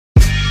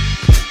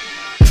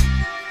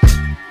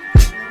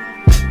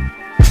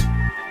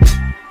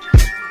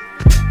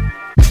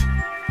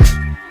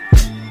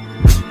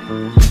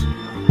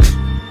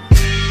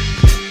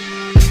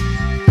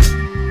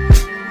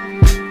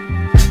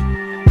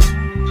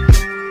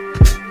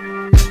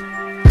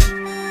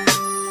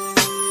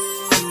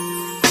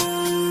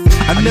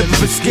I never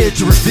been scared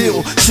to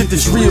reveal shit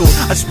that's real.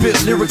 I spit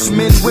lyrics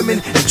men,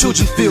 women, and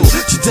children feel.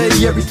 Today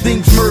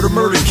everything's murder,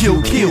 murder,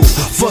 kill, kill.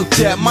 Fuck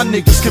that, my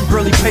niggas can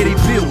barely pay their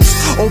bills.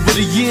 Over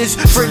the years,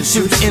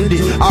 friendships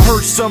ended. I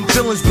hurt some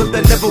feelings, but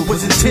that never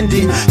was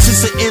intended.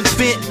 Since an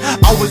infant,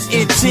 I was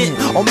intent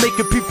on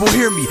making people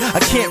hear me.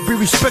 I can't be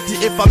respected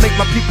if I make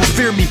my people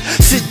fear me.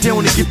 Sit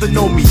down and get to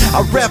know me.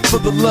 I rap for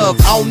the love,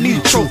 I don't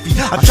need a trophy.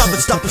 I try to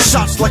stop the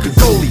shots like a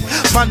goalie.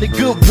 Find a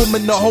good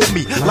woman to hold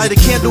me. Light a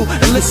candle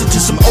and listen to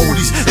some oldies.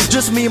 It's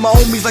just me and my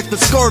homies like the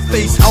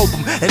Scarface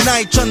album. And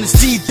I ain't trying to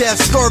see that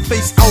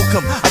Scarface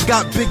outcome. I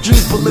got big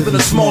dreams but live in a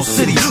small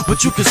city.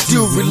 But you can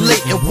still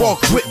relate and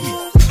walk with me.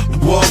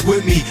 Walk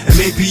with me, and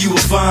maybe you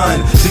will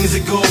find things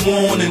that go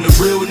on in the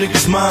real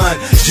nigga's mind.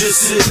 Just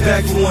sit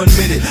back for 1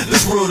 minute.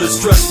 This world is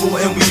stressful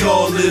and we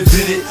all live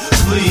in it.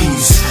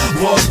 Please,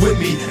 walk with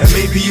me, and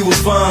maybe you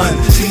will find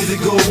things that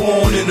go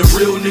on in the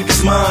real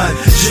nigga's mind.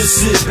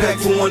 Just sit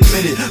back for 1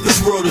 minute. This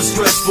world is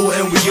stressful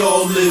and we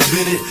all live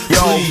in it.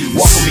 Please.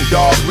 Yo, walk with me,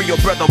 dog. Real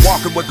brother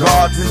walking with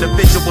gods.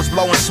 Individuals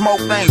blowing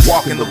smoke, they ain't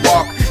walking the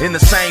walk. In the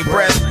same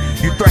breath,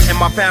 you threaten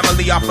my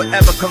family, I'll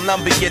forever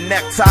Columbia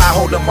necktie.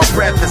 Hold up my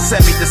breath and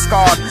set me discard.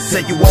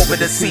 Say you over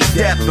to see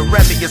death. The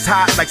revy is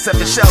hot like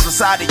 7 shells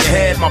inside of your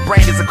head. My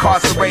brain is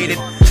incarcerated,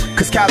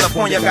 cause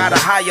California got a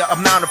higher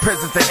amount of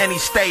prisons than any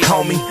state,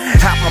 homie.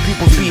 Half my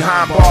people's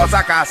behind bars.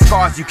 I got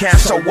scars, you can't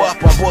show up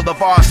on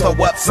boulevards. Throw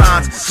up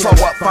signs, slow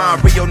up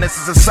fine. Realness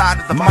is inside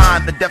of the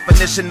mind. The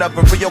definition of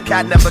a real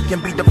cat never can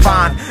be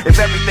defined. If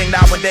everything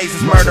nowadays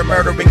is murder,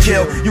 murder and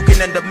kill, you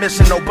can end up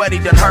missing nobody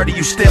done heard of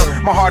you still.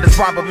 My heart is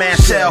bomber man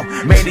shell,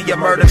 made of your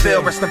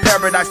Murderville. Rest in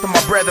paradise to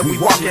my brother, we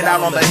walking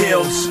out on the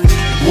hills.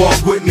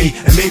 Walk with me,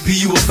 and maybe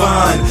you will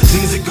find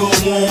things that go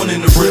on in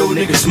the real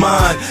nigga's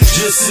mind.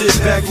 Just sit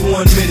back for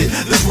 1 minute.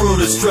 This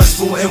world is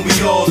stressful and we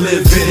all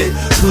live in it.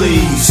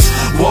 Please,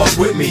 walk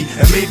with me,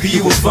 and maybe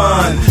you will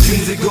find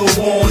things that go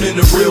on in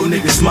the real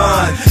nigga's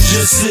mind.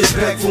 Just sit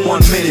back for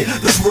 1 minute.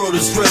 This world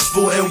is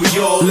stressful and we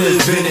all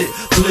live in it.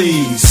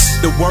 Please.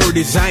 The word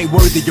is I ain't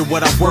worthy of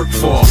what I work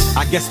for.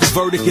 I guess the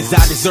verdict is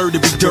I deserve to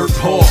be dirt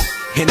poor.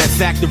 In that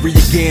factory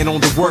again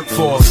on the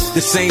workforce,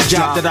 the same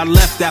job that I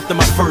left after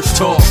my first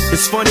tour.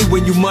 It's funny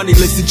when you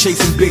moneyless and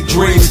chasing big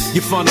dreams,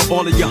 you funnel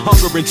all of your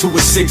hunger into a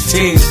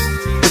 16.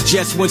 But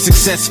just when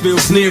success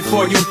feels near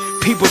for you,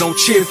 people don't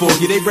cheer for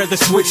you, they rather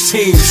switch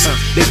teams.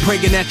 They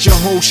praying at your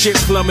whole shit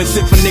plummets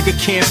if a nigga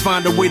can't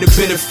find a way to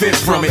benefit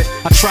from it.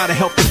 I try to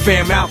help the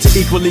fam out to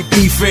equally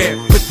be fair,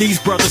 but these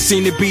brothers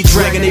seem to be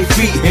dragging their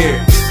feet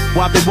here.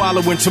 While they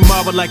wallowing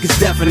tomorrow like it's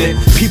definite.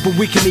 People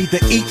we can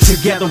either eat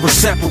together or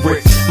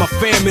separate. My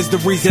fam is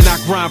the reason I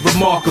grind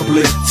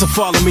remarkably. So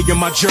follow me on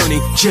my journey,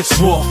 just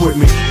walk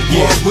with me.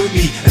 Walk with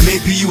me, and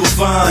maybe you will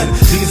find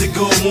things that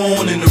go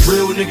on in the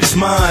real nigga's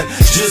mind.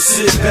 Just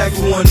sit back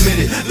for 1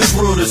 minute. This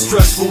world is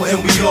stressful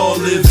and we all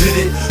live in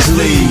it.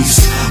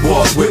 Please,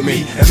 walk with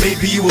me, and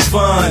maybe you will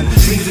find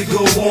things that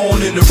go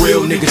on in the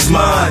real nigga's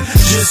mind.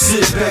 Just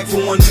sit back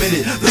for 1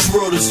 minute. This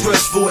world is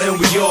stressful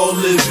and we all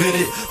live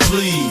in it.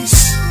 Please.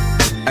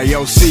 Hey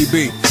yo,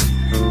 CB,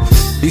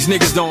 these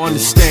niggas don't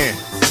understand.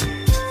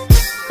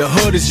 The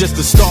hood is just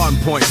a starting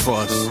point for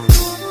us.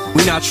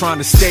 We not trying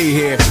to stay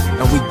here,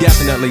 and we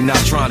definitely not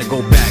trying to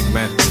go back,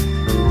 man.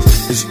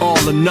 It's all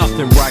or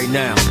nothing right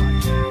now.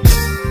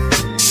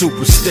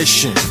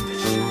 Superstition,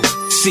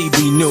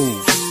 CB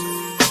News.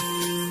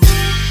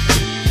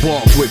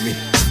 Walk with me.